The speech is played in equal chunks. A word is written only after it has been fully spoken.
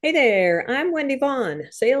Hey there, I'm Wendy Vaughn,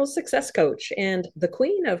 sales success coach and the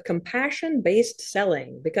queen of compassion based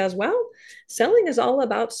selling because, well, selling is all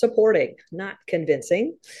about supporting, not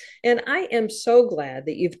convincing. And I am so glad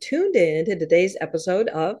that you've tuned in to today's episode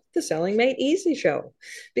of the Selling Made Easy show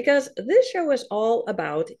because this show is all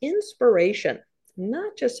about inspiration,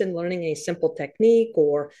 not just in learning a simple technique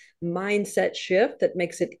or mindset shift that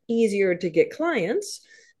makes it easier to get clients,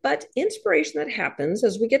 but inspiration that happens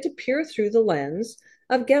as we get to peer through the lens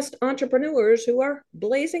of guest entrepreneurs who are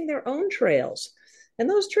blazing their own trails. And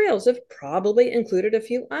those trails have probably included a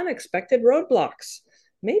few unexpected roadblocks,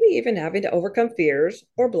 maybe even having to overcome fears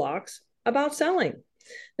or blocks about selling.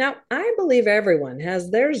 Now, I believe everyone has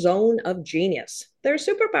their zone of genius, their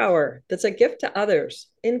superpower that's a gift to others,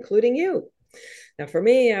 including you. Now, for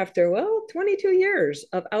me, after, well, 22 years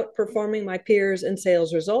of outperforming my peers in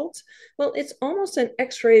sales results, well, it's almost an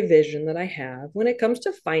x ray vision that I have when it comes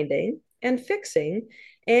to finding and fixing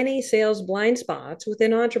any sales blind spots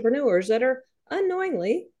within entrepreneurs that are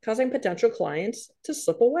unknowingly causing potential clients to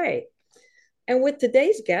slip away. And with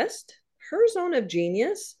today's guest, her zone of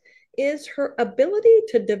genius is her ability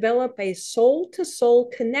to develop a soul to soul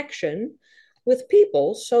connection with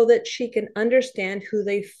people so that she can understand who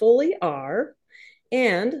they fully are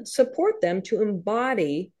and support them to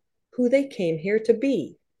embody who they came here to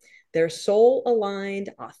be, their soul aligned,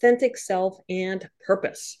 authentic self and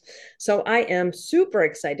purpose. So I am super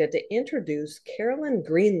excited to introduce Carolyn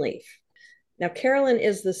Greenleaf. Now, Carolyn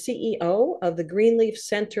is the CEO of the Greenleaf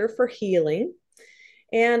Center for Healing,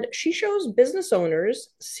 and she shows business owners,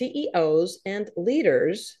 CEOs, and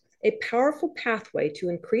leaders a powerful pathway to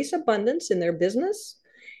increase abundance in their business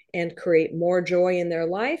and create more joy in their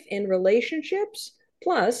life and relationships,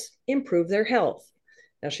 plus improve their health.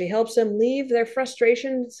 Now, she helps them leave their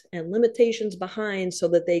frustrations and limitations behind so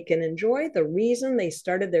that they can enjoy the reason they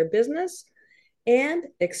started their business and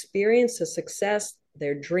experience the success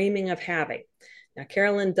they're dreaming of having. Now,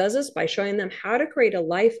 Carolyn does this by showing them how to create a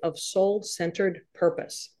life of soul centered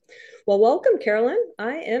purpose. Well, welcome, Carolyn.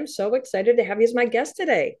 I am so excited to have you as my guest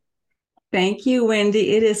today. Thank you,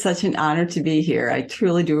 Wendy. It is such an honor to be here. I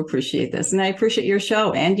truly do appreciate this, and I appreciate your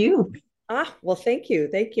show and you. Well, thank you.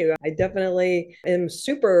 Thank you. I definitely am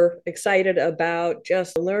super excited about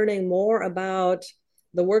just learning more about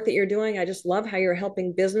the work that you're doing. I just love how you're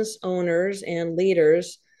helping business owners and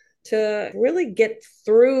leaders to really get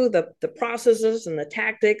through the processes and the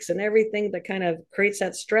tactics and everything that kind of creates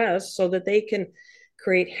that stress so that they can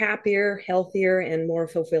create happier, healthier, and more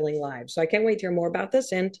fulfilling lives. So I can't wait to hear more about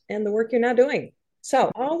this and the work you're now doing.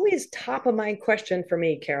 So, always top of mind question for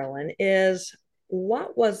me, Carolyn, is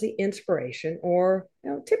what was the inspiration or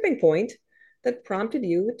tipping point that prompted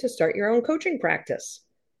you to start your own coaching practice?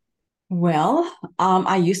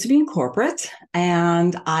 I used to be in corporate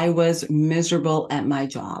and I was miserable at my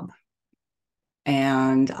job.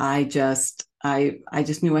 And I just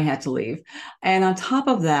knew I had to leave. And on top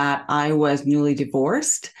of that, I was newly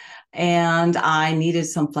divorced and I needed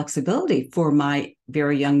some flexibility for my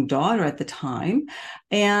very young daughter at the time.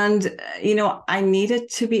 And I needed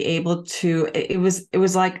to be able to it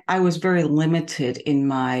was like I was very limited in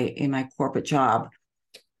my corporate job.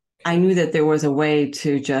 I Okay. knew that there was a way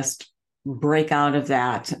to just break out of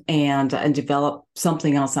that and develop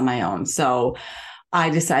something else on my own. So I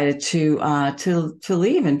decided to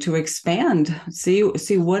leave and to expand, see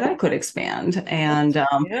what I could expand. And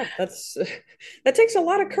Yeah, that takes a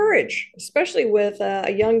lot of courage, especially with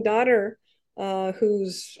a young daughter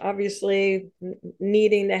who's obviously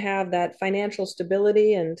needing to have that financial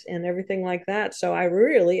stability and everything like that. So I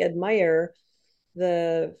really admire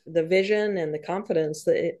the vision and the confidence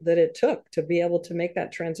that it took to be able to make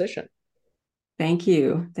that transition. thank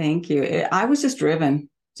you. I was just driven.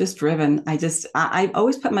 I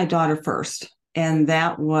always put my daughter first, and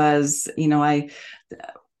that was, I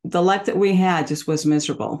the life that we had just was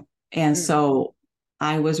miserable, and Mm, so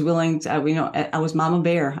I was willing to, I was Mama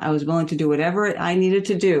Bear. I was willing to do whatever I needed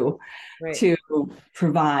to do right. to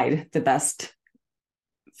provide the best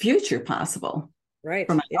future possible Right.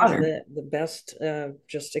 for my Yeah, daughter. the best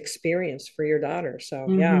just experience for your daughter. So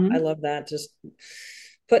yeah, I Hmm. love that. Just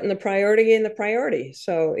putting the priority in the priority.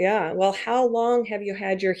 So yeah. Well, how long have you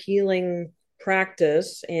had your healing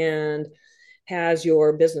practice and has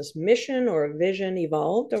your business mission or vision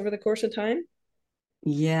evolved over the course of time?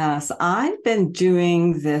 Yes, I've been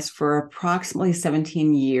doing this for approximately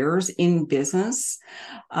 17 years in business.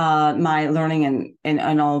 My learning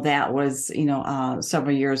and all that was,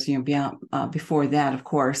 several years, beyond, before that, of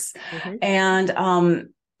course. Hmm. And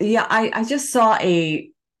yeah, I just saw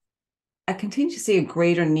I continue to see a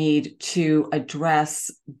greater need to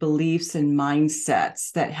address beliefs and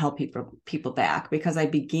mindsets that help people back, because I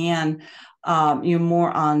began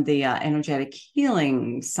more on the energetic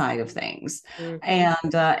healing side of things, Mm-hmm.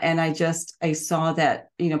 and I saw that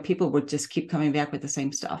people would just keep coming back with the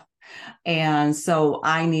same stuff. And so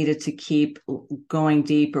I needed to keep going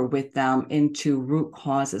deeper with them into root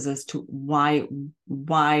causes as to why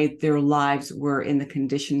their lives were in the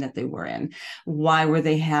condition that they were in. Why were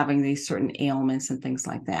they having these certain ailments and things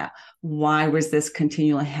like that? Why was this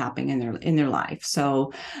continually happening in their life?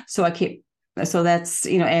 So I keep so that's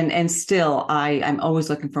and still I'm always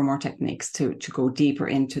looking for more techniques to go deeper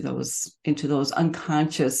into those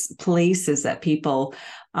unconscious places that people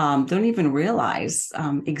don't even realize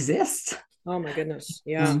exist. Oh my goodness.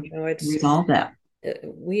 Yeah. um, No, it's Resolve that.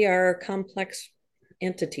 we are complex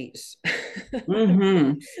entities.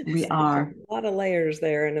 We There's a are. lot of layers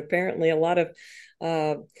there, and apparently a lot of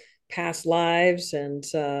uh, past lives and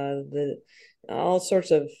the all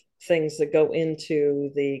sorts of things that go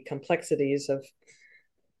into the complexities of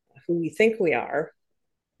who we think we are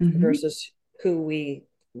Mm-hmm. versus who we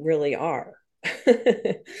really are. So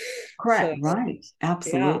Correct. Right. yeah,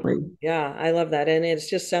 Absolutely. yeah, I love that. And it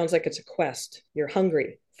just sounds like it's a quest. You're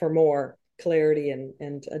hungry for more clarity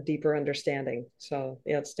and a deeper understanding. So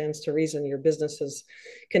yeah, it stands to reason your business has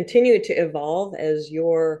continued to evolve as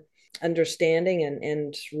your understanding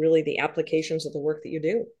and really the applications of the work that you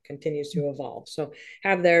do continues to evolve. So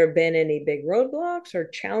have there been any big roadblocks or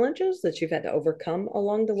challenges that you've had to overcome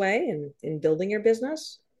along the way in building your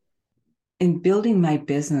business? In building my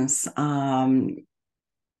business,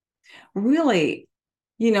 really,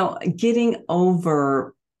 getting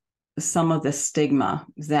over some of the stigma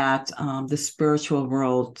that the spiritual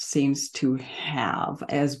world seems to have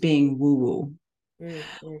as being woo woo.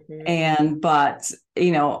 Mm-hmm. But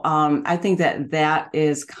I think that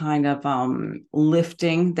is kind of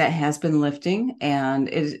lifting, that has been lifting. And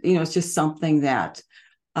it's just something that,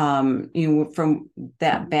 from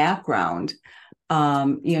that background,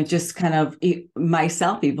 just kind of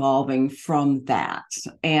myself evolving from that.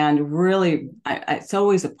 And really, it's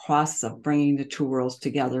always a process of bringing the two worlds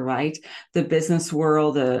together, right? The business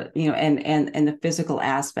world, and the physical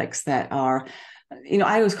aspects that are,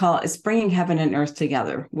 I always call it's bringing heaven and earth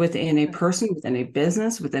together within a person, within a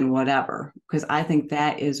business, within whatever, because I think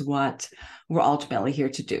that is what we're ultimately here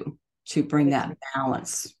to do, to bring Right. that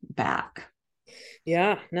balance back.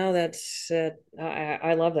 Yeah, no, that's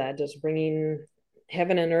I love that. Just bringing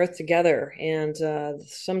heaven and earth together. And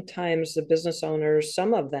sometimes the business owners,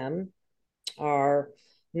 some of them are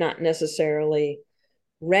not necessarily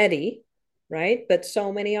ready, right? But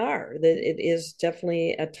so many are that it is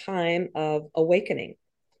definitely a time of awakening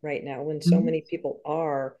right now when so Mhm. many people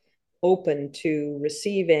are open to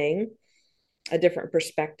receiving a different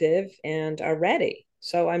perspective and are ready.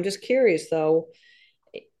 So I'm just curious though,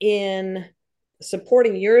 in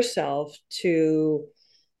supporting yourself to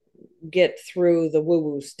get through the woo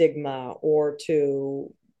woo stigma or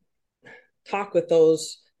to talk with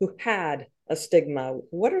those who had a stigma,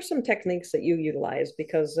 what are some techniques that you utilize?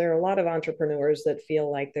 Because there are a lot of entrepreneurs that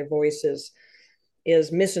feel like their voice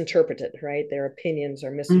is misinterpreted, right? Their opinions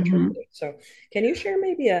are Mhm. misinterpreted. So, can you share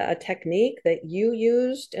maybe a technique that you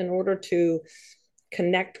used in order to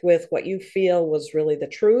connect with what you feel was really the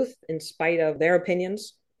truth in spite of their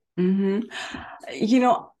opinions? Mhm. You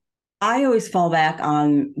know, I always fall back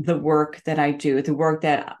on the work that I do, the work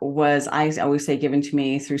that was, I always say, given to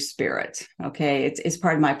me through spirit. Okay. It's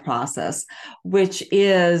part of my process, which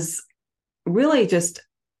is really just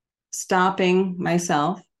stopping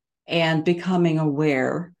myself and becoming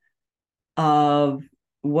aware of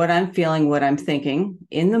what I'm feeling, what I'm thinking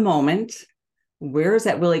in the moment. Where is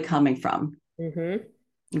that really coming from? Mm-hmm.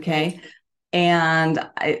 Right. Okay. And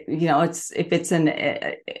it's if it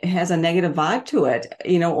has a negative vibe to it,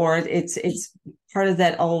 or it's part of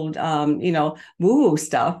that old woo woo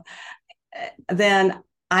stuff, then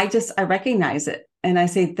I recognize it and I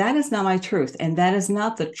say that is not my truth, and that is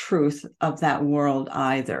not the truth of that world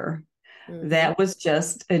either. Mm-hmm. That was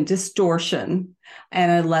just a distortion,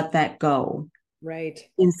 and I let that go. Right.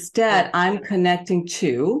 Instead, Right. I'm connecting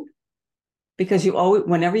to, because you always,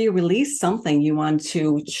 whenever you release something, you want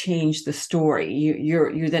to change the story.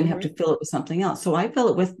 You then have to Mm-hmm. fill it with something else. So I fill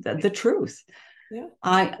it with the truth. Yeah.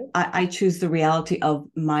 I choose the reality of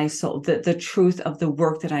my soul, the truth of the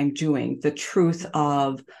work that I'm doing, the truth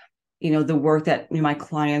of the work that my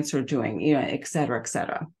clients are doing, et cetera, et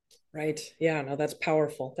cetera. Right. Yeah. No, that's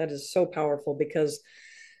powerful. That is so powerful because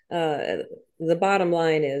uh, the bottom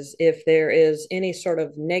line is if there is any sort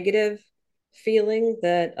of negative feeling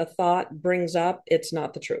that a thought brings up, it's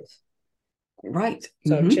not the truth. Right.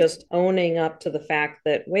 So just owning up to the fact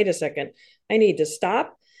that, wait a second, I need to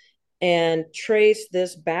stop and trace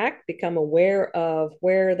this back, become aware of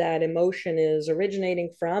where that emotion is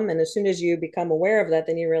originating from. And as soon as you become aware of that,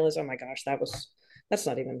 then you realize, oh my gosh, that's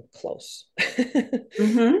not even close.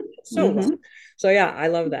 Mm-hmm. So wrong. Mm-hmm. So yeah, I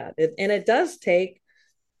love that. And it does take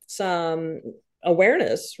some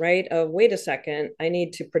awareness, right? Of wait a second, I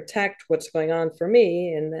need to protect what's going on for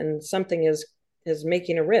me. And then something is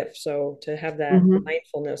making a riff. So to have that Mm-hmm.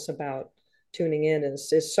 mindfulness about tuning in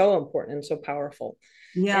is so important and so powerful.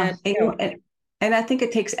 Yeah. And you know, And I think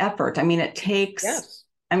it takes effort. I mean, it takes, yes.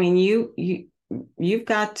 I mean, you've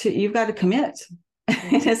got to commit. It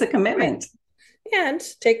Mhm. is a Right. commitment. And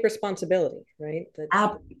take responsibility, right?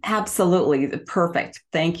 That Absolutely. Perfect.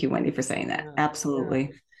 Thank you, Wendy, for saying that. yeah, yeah.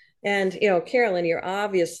 Absolutely. And Carolyn, you're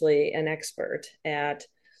obviously an expert at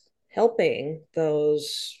helping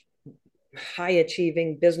those high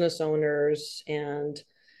achieving business owners and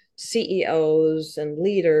CEOs and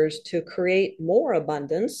leaders to create more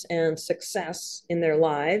abundance and success in their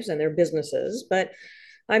lives and their businesses. But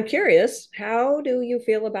I'm curious, how do you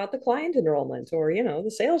feel about the client enrollment or,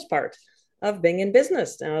 the sales part of being in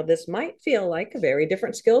business? Now, this might feel like a very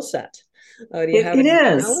different skill set. Do you have It any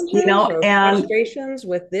is, challenges or and frustrations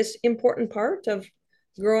with this important part of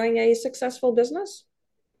growing a successful business?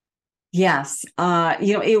 yes,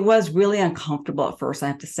 it was really uncomfortable at first, I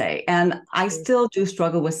have to say. And I still do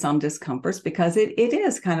struggle with some discomforts because it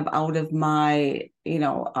is kind of out of my,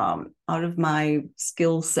 out of my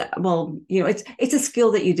skill set. Well, it's a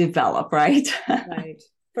skill that you develop, right? Right.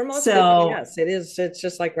 For most people, So, yes, it is. It's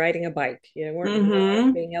just like riding a bike. You weren't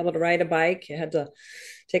born hmm being able to ride a bike. You had to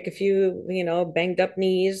take a few, banged up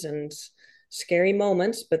knees and scary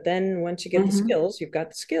moments. But then once you get the hmm skills, you've got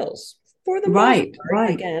the skills. For the most right, part,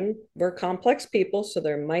 right, again, we're complex people, so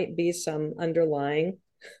there might be some underlying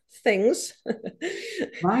things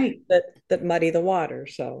right. that muddy the water.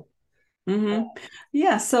 So, hmm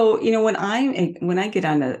Yeah. So, when I get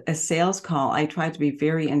on a sales call, I try to be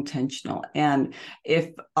very intentional. And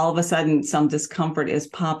if all of a sudden some discomfort is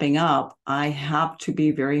popping up, I have to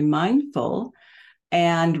be very mindful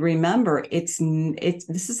and remember this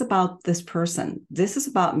is about this person. This is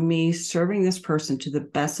about me serving this person to the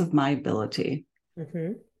best of my ability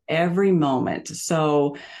mhm. every moment.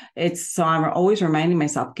 So I'm always reminding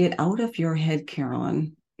myself, get out of your head,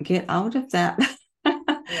 Carolyn. Get out of that.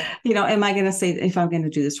 Yeah. Am I going to say if I'm going to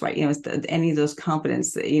do this right? Any of those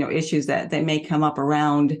confidence, issues that may come up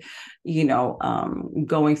around,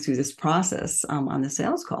 going through this process on the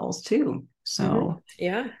sales calls too. Mhm. So,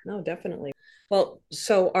 Yeah, no, definitely. Well,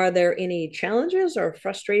 so are there any challenges or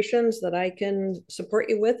frustrations that I can support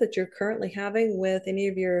you with that you're currently having with any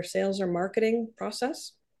of your sales or marketing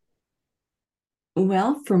process?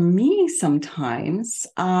 well, for me, sometimes,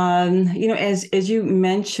 as you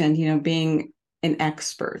mentioned, being an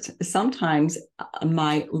expert, sometimes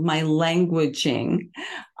my languaging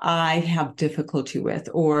I have difficulty with,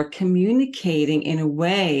 or communicating in a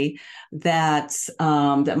way that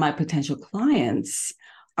my potential clients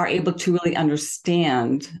are able to really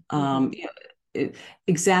understand. Mhm.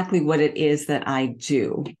 Exactly what it is that I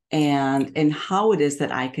do and how it is that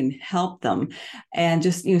I can help them, and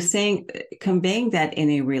just saying, conveying that in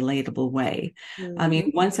a relatable way. I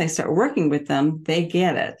mean, Mhm. once I start working with them, they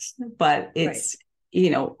get it, but Right. it's you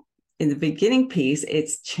know in the beginning piece,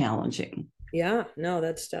 it's challenging. Yeah, no,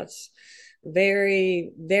 that's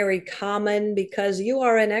very, very common because you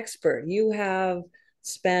are an expert. You have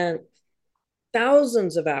spent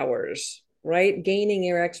thousands of hours, right? Gaining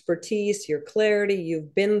your expertise, your clarity.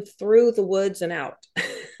 You've been through the woods and out,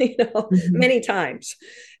 Mhm. many times.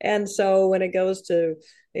 And so when it goes to,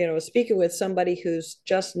 speaking with somebody who's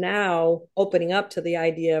just now opening up to the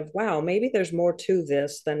idea of, wow, maybe there's more to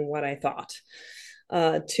this than what I thought,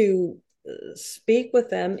 to speak with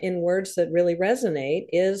them in words that really resonate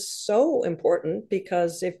is so important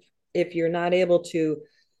because if you're not able to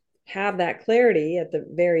have that clarity at the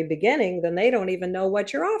very beginning, then they don't even know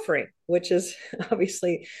what you're offering, which is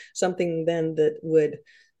obviously something then that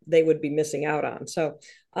they would be missing out on. So,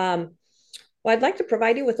 well, I'd like to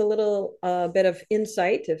provide you with a little bit of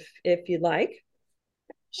insight if you'd like.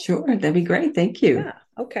 Sure, that'd be great. Thank you. Yeah.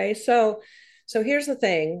 Okay. So here's the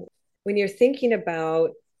thing: when you're thinking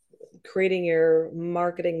about creating your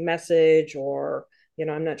marketing message, or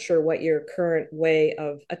I'm not sure what your current way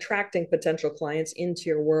of attracting potential clients into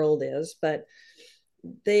your world is, but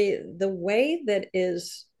the way that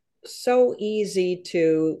is so easy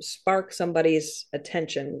to spark somebody's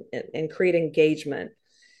attention and create engagement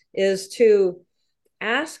is to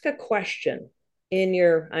ask a question in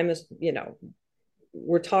your, I'm a,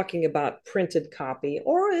 we're talking about printed copy,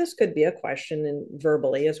 or this could be a question and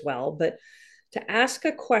verbally as well, but to ask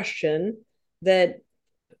a question that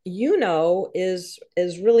is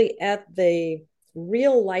really at the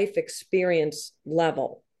real life experience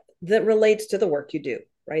level that relates to the work you do,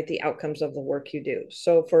 right? The outcomes of the work you do.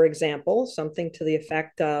 So for example, something to the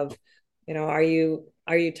effect of, are you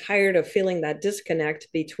tired of feeling that disconnect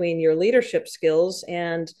between your leadership skills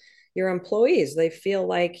and your employees? They feel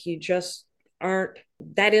like you just aren't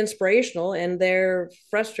that inspirational, and they're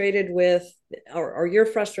frustrated with, or you're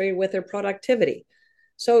frustrated with their productivity.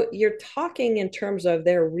 So you're talking in terms of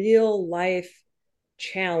their real life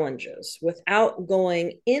challenges without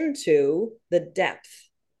going into the depth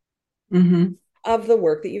Mm-hmm. of the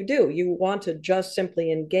work that you do. You want to just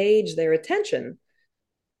simply engage their attention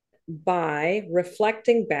by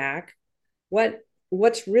reflecting back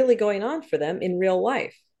what's really going on for them in real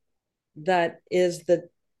life. That is the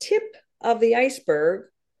tip of the iceberg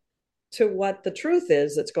to what the truth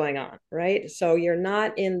is that's going on, right? So you're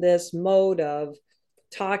not in this mode of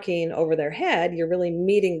talking over their head. You're really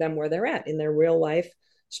meeting them where they're at in their real life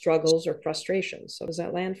struggles or frustrations. So does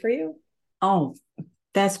that land for you? Oh,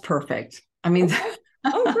 that's perfect. I mean, Okay.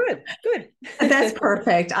 Oh, good, that's good.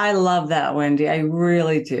 perfect. I love that, Wendy. I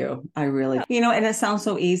really do. I really, and it sounds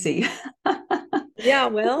so easy. Yeah,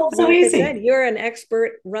 It well, sounds so like I easy. said, you're an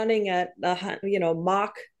expert running at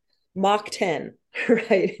Mach 10,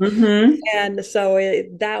 right? Mm-hmm. And so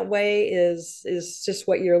that way is just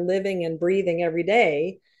what you're living and breathing every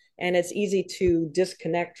day, and it's easy to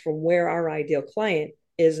disconnect from where our ideal client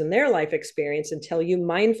is in their life experience until you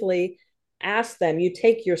mindfully ask them. You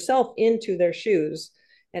take yourself into their shoes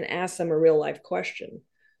and ask them a real life question,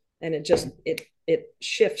 and it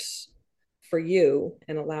shifts for you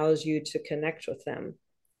and allows you to connect with them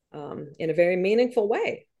in a very meaningful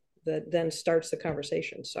way that then starts the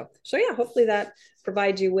conversation. So yeah, hopefully that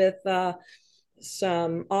provides you with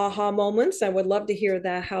some aha moments. I would love to hear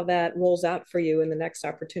that, how that rolls out for you in the next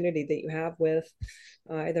opportunity that you have with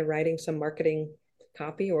either writing some marketing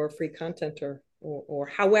copy or free content, or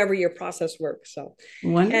however your process works. So,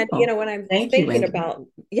 and Wonderful. when I'm Thank you, thinking Wendy. about,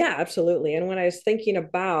 yeah, absolutely. And when I was thinking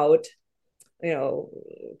about, you know,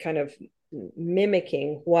 kind of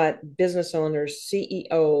mimicking what business owners,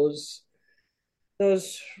 CEOs,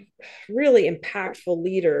 those really impactful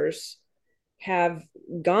leaders have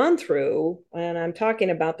gone through, and I'm talking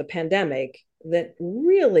about the pandemic that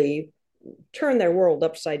really turned their world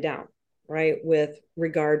upside down, right? With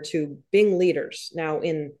regard to being leaders. Now,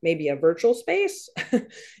 in maybe a virtual space,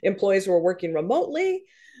 employees were working remotely.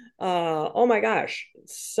 Oh my gosh,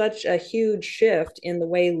 such a huge shift in the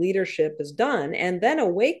way leadership is done. And then a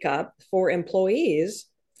wake up for employees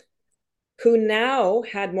who now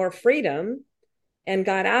had more freedom and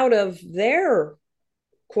got out of their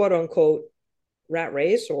quote unquote rat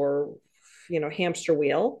race, or hamster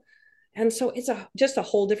wheel. And so it's just a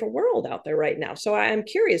whole different world out there right now. So I'm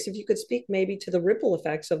curious if you could speak maybe to the ripple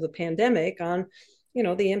effects of the pandemic on,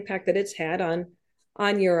 the impact that it's had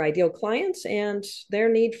on your ideal clients and their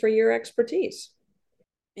need for your expertise.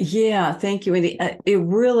 Yeah, thank you, Wendy. It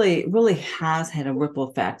really, really has had a ripple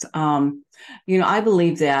effect. I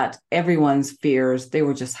believe that everyone's fears, they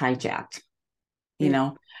were just hijacked, you Mm,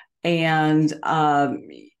 know, and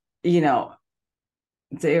you know,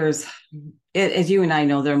 there's as you and I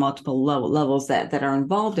know, there are multiple levels that are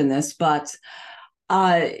involved in this, but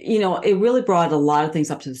it really brought a lot of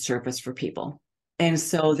things up to the surface for people. And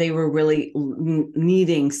so they were really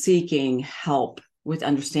seeking help with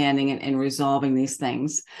understanding and resolving these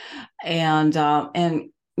things. And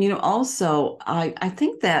also I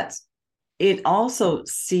think that it also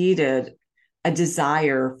seeded a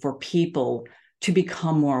desire for people to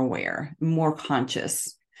become more aware, more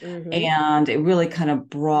conscious, mm-hmm. and it really kind of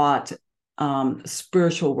brought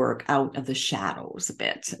spiritual work out of the shadows a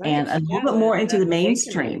bit and Right. a little Yeah, bit more into that the awakening.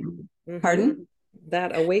 mainstream. Mm-hmm. Pardon?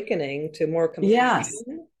 That awakening to more Yes,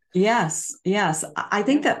 compassion. yes. I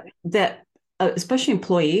think Yeah. that especially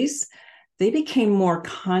employees, they became more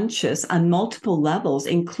conscious on multiple levels,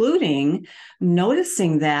 including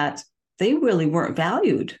noticing that they really weren't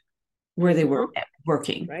valued where they were Mm-hmm.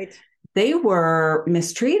 working. Right. They were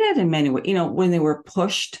mistreated in many ways, when they were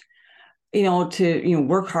pushed, to,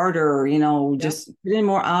 work harder, Yep. just put in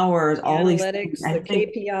more hours, The all these things. analytics, I the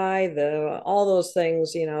think, KPI, the all those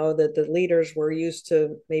things, that the leaders were used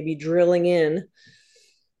to maybe drilling in.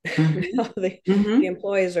 mhm, The mhm,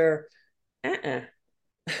 employees are, uh-uh.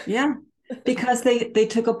 yeah, because they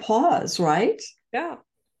took a pause, right? Yeah,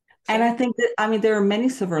 And I exactly. think that, I mean, there are many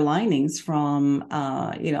silver linings from,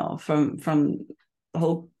 from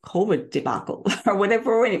whole COVID debacle or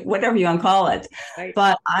whatever you want to call it. Right.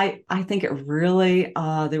 But I think it really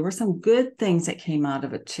there were some good things that came out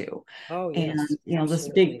of it too. Oh, And yes, this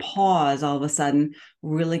big absolutely. pause all of a sudden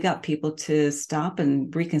really got people to stop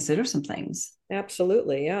and reconsider some things.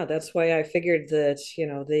 Absolutely. Yeah. That's why I figured that,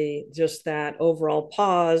 the just that overall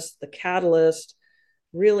pause, the catalyst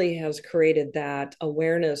really has created that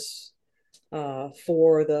awareness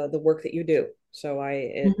for the work that you do. So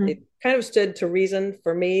it Mhm. kind of stood to reason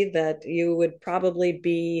for me that you would probably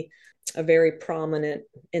be a very prominent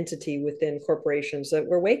entity within corporations that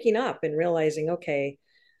we're waking up and realizing, okay,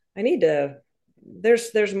 I need to,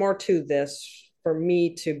 there's more to this for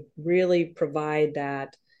me to really provide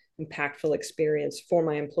that impactful experience for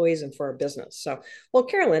my employees and for our business. So, well,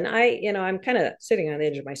 Carolyn, I'm kind of sitting on the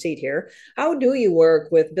edge of my seat here. How do you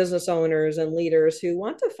work with business owners and leaders who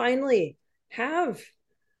want to finally have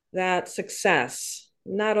that success,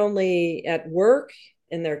 not only at work,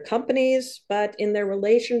 in their companies, but in their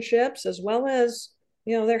relationships as well as,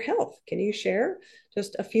 their health? Can you share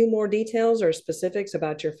just a few more details or specifics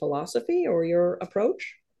about your philosophy or your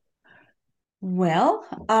approach? Well,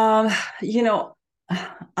 you know,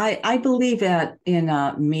 I believe that in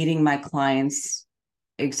meeting my clients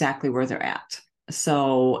exactly where they're at.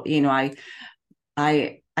 So,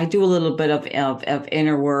 I do a little bit of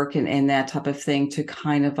inner work and that type of thing to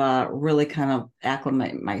kind of really kind of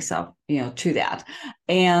acclimate myself, to that.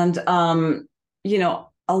 And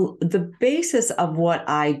the basis of what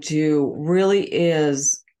I do really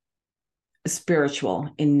is spiritual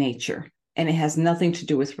in nature. And it has nothing to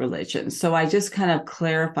do with religion. So I just kind of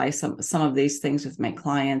clarify some of these things with my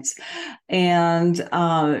clients. And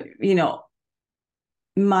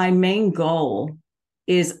my main goal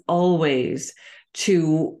is always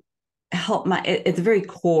to help my at the very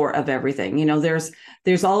core of everything.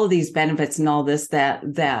 There's all of these benefits and all this that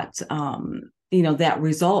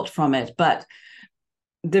result from it, but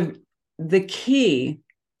the the key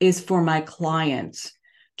is for my clients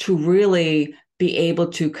to really be able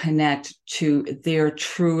to connect to their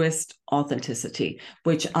truest authenticity,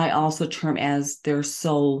 which I also term as their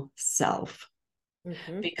soul self.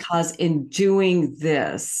 Mm-hmm. Because in doing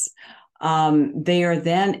this, they are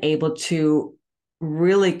then able to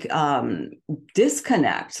really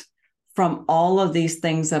disconnect from all of these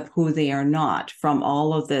things of who they are not, from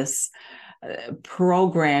all of this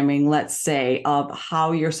programming, let's say, of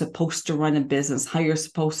how you're supposed to run a business, how you're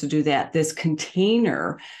supposed to do that, this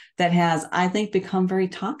container that has, I think, become very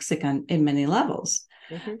toxic in many levels.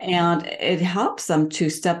 Mm-hmm. And it helps them to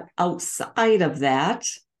step outside of that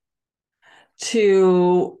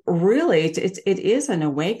to really it is an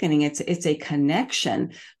awakening. It's a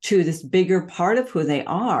connection to this bigger part of who they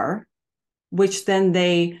are, which then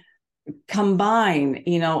they combine.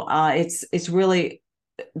 It's really,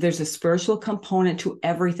 there's a spiritual component to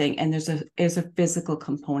everything, and there's a physical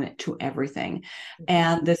component to everything. Mm-hmm.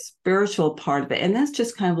 And the spiritual part of it, and that's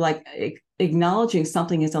just kind of like acknowledging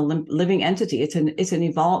something as a living entity. It's an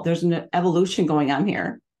evolve there's an evolution going on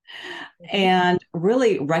here, Mm-hmm. and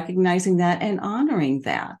really recognizing that and honoring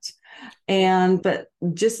that. And but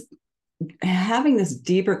just having this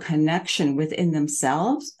deeper connection within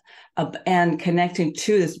themselves, and connecting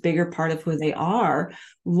to this bigger part of who they are,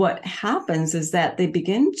 what happens is that they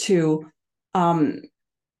begin to um,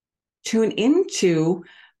 tune into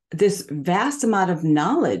this vast amount of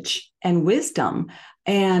knowledge and wisdom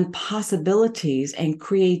and possibilities and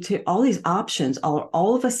create all these options are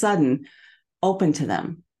all of a sudden open to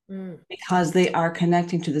them Mm. because they are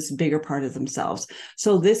connecting to this bigger part of themselves.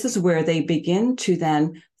 So this is where they begin to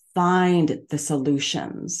then find the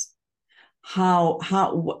solutions.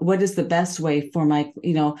 What is the best way for my,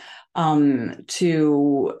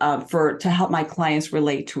 to help my clients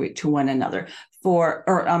relate to one another, for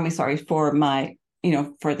my,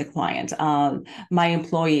 for the client, my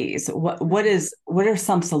employees, what are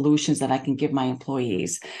some solutions that I can give my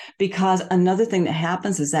employees? Because another thing that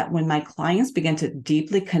happens is that when my clients begin to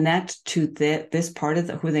deeply connect to this part of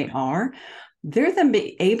who they are, they're then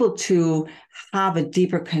be able to have a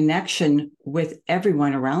deeper connection with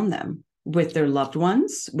everyone around them, with their loved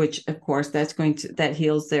ones, which of course that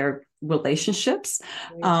heals their relationships,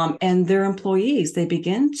 Right. and their employees. They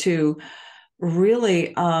begin to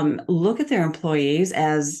really look at their employees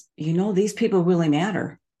as, these people really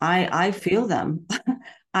matter. I feel them.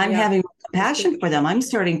 I'm Yeah. having I see compassion what for you them. mean. I'm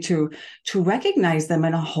starting to recognize them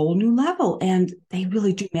in a whole new level, and they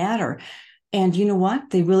really do matter. And you know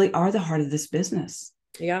what? They really are the heart of this business.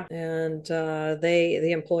 Yeah, and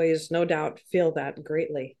the employees no doubt feel that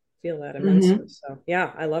immensely. Mhm. So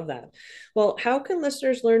yeah, I love that. Well, how can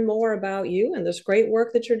listeners learn more about you and this great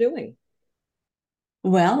work that you're doing?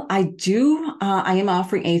 Well, I do. I am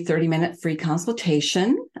offering a 30-minute free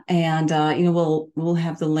consultation, and we'll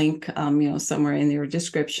have the link, somewhere in your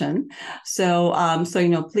description. So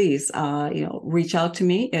please, reach out to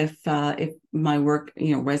me if my work,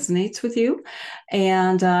 resonates with you.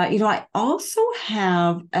 And I also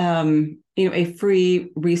have a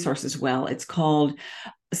free resource as well. It's called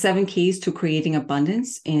Seven Keys to Creating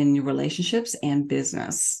Abundance in Your Relationships and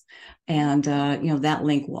Business. And that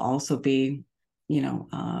link will also be, you know,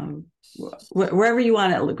 um, wherever you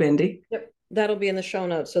want it, Wendy. Yep, that'll be in the show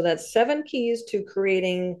notes. So that's 7 keys to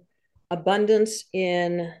creating abundance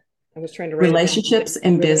in, I was trying to write it down, Relationships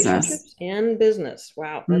and business. relationships and business.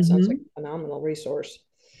 Wow, that sounds like Mm-hmm. a phenomenal resource.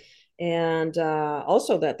 And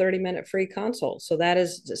also that 30-minute free consult. So that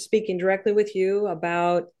is speaking directly with you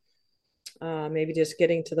about maybe just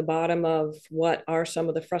getting to the bottom of what are some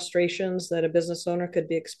of the frustrations that a business owner could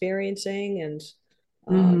be experiencing, and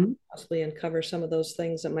Mm-hmm. possibly uncover some of those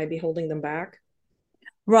things that might be holding them back.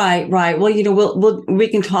 Right, right. Well, we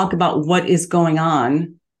can talk about what is going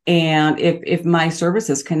on, and if my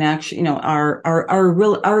services can actually, are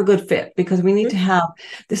a good fit, because we need to Mhm. have,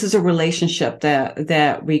 this is a relationship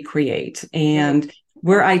that we create, Right. and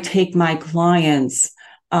where I take my clients,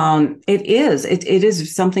 it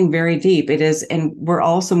is something very deep. It is, and we're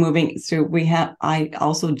also moving through. I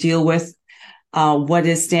also deal with what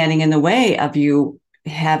is standing in the way of you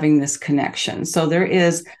having this connection. So there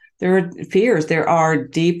are fears, there are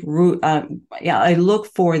deep root. Yeah, I look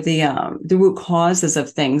for the root causes of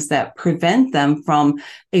things that prevent them from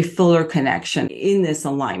a fuller connection in this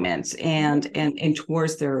alignment, Mhm. and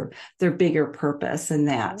towards their bigger purpose in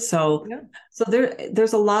that. Right. Yeah. So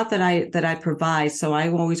there's a lot that I provide. So I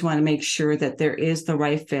always want to make sure that there is the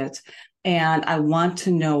right fit. And I want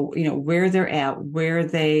to know, where they're at, where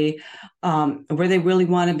they really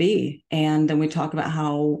want to be. And then we talk about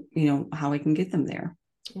how we can get them there.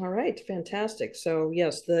 All right, fantastic. So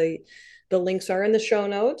yes, the links are in the show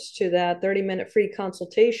notes to that 30-minute free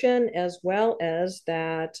consultation, as well as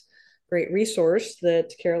that great resource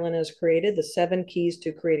that Carolyn has created, the 7 keys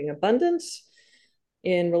to creating abundance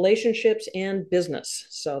in relationships and business.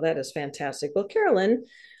 So that is fantastic. Well, Carolyn,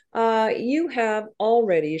 you have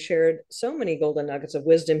already shared so many golden nuggets of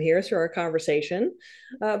wisdom here through our conversation.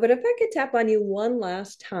 But if I could tap on you one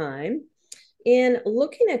last time in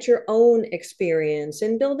looking at your own experience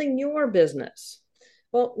in building your business.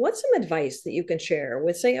 Well, what's some advice that you can share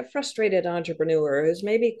with, say, a frustrated entrepreneur who's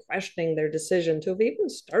maybe questioning their decision to have even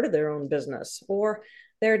started their own business, or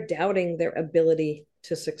they're doubting their ability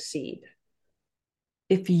to succeed?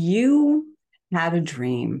 If you had a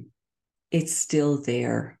dream, it's still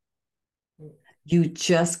there. You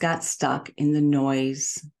just got stuck in the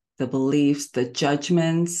noise, the beliefs, the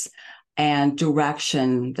judgments, and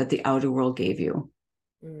direction that the outer world gave you.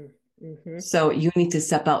 Mm-hmm. So you need to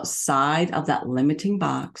step outside of that limiting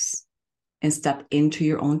box and step into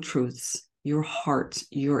your own truths, your heart,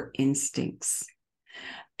 your instincts.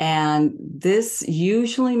 And this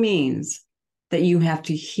usually means that you have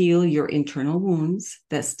to heal your internal wounds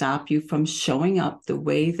that stop you from showing up the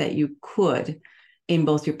way that you could in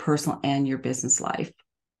both your personal and your business life.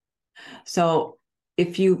 So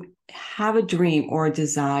if you have a dream or a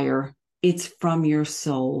desire, it's from your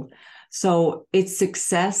soul. So its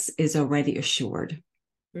success is already assured.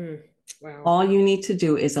 Mm. Wow. All you need to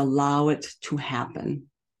do is allow it to happen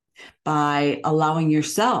by allowing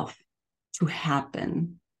yourself to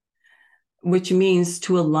happen, which means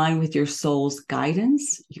to align with your soul's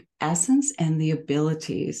guidance, your essence, and the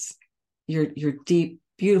abilities, your deep,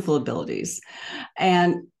 beautiful abilities.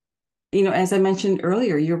 And as I mentioned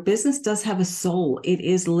earlier, your business does have a soul. It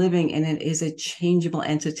is living, and it is a changeable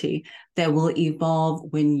entity that will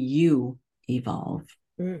evolve when you evolve.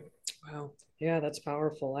 Mm. Wow. Yeah, that's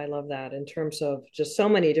powerful. I love that in terms of just so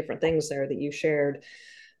many different things there that you shared.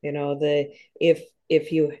 The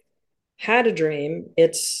if you had a dream,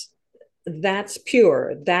 that's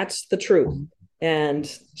pure, that's the truth.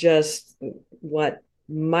 And just what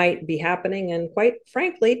might be happening, and quite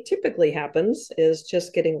frankly typically happens, is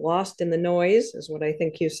just getting lost in the noise, is what I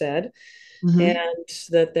think you said. Mm-hmm. And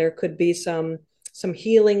that there could be some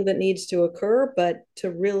healing that needs to occur, but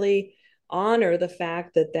to really honor the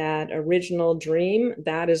fact that that original dream,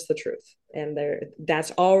 that is the truth, and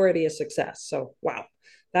that's already a success. So wow,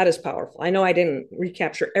 that is powerful. I know I didn't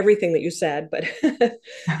recapture everything that you said, but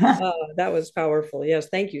that was powerful. Yes,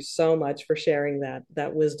 thank you so much for sharing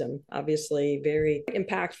that wisdom. Obviously, very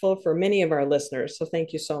impactful for many of our listeners. So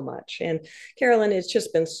thank you so much. And Carolyn, it's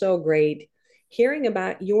just been so great hearing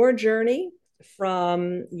about your journey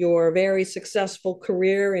from your very successful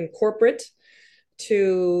career in corporate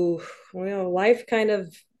to, life kind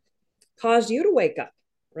of caused you to wake up,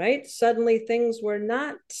 right? Suddenly things were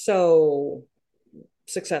not so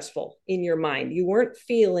successful in your mind. You weren't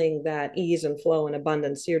feeling that ease and flow and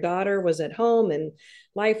abundance. Your daughter was at home and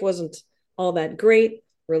life wasn't all that great.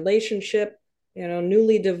 Relationship,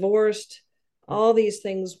 newly divorced, all these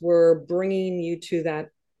things were bringing you to that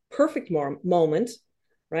perfect moment,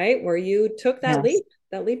 right? Where you took Yes.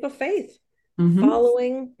 that leap of faith, Mm-hmm.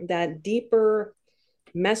 following that deeper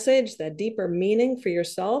message, that deeper meaning for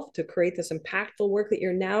yourself to create this impactful work that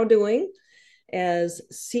you're now doing as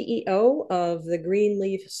CEO of the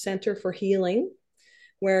Greenleaf Center for Healing,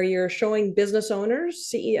 where you're showing business owners,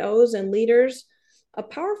 CEOs, and leaders a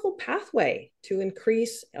powerful pathway to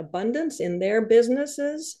increase abundance in their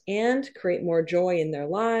businesses and create more joy in their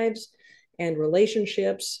lives and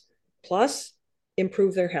relationships, plus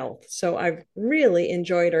improve their health. So I've really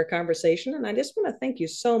enjoyed our conversation, and I just want to thank you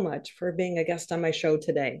so much for being a guest on my show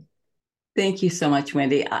today. Thank you so much,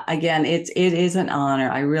 Wendy. Again, it is an honor.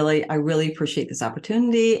 I really appreciate this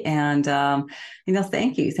opportunity, and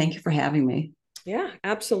thank you for having me. Yeah,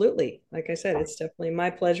 absolutely. Like I said, it's definitely my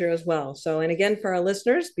pleasure as well. So, and again, for our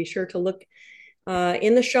listeners, be sure to look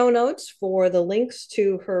in the show notes for the links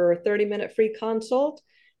to her 30-minute free consult,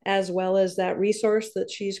 as well as that resource that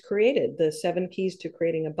she's created, the 7 keys to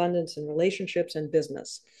creating abundance in relationships and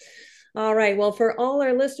business. All right. Well, for all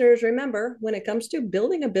our listeners, remember when it comes to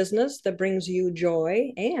building a business that brings you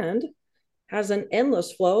joy and has an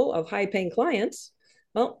endless flow of high paying clients,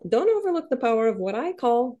 well, don't overlook the power of what I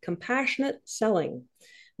call compassionate selling,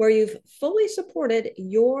 where you've fully supported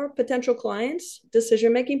your potential clients'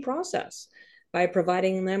 decision making process by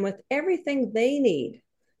providing them with everything they need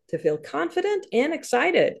to feel confident and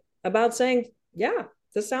excited about saying, yeah,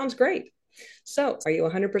 this sounds great. So, are you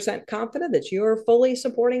 100% confident that you're fully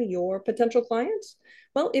supporting your potential clients?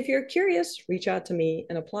 Well, if you're curious, reach out to me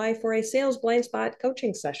and apply for a sales blind spot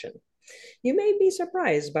coaching session. You may be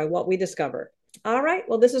surprised by what we discover. All right.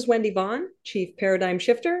 Well, this is Wendy Vaughn, Chief Paradigm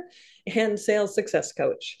Shifter and Sales Success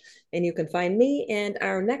Coach. And you can find me and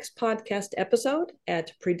our next podcast episode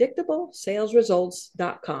at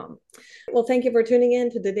predictablesalesresults.com. Well, thank you for tuning in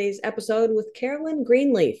to today's episode with Carolyn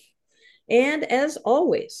Greenleaf. And as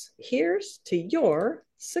always, here's to your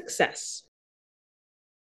success.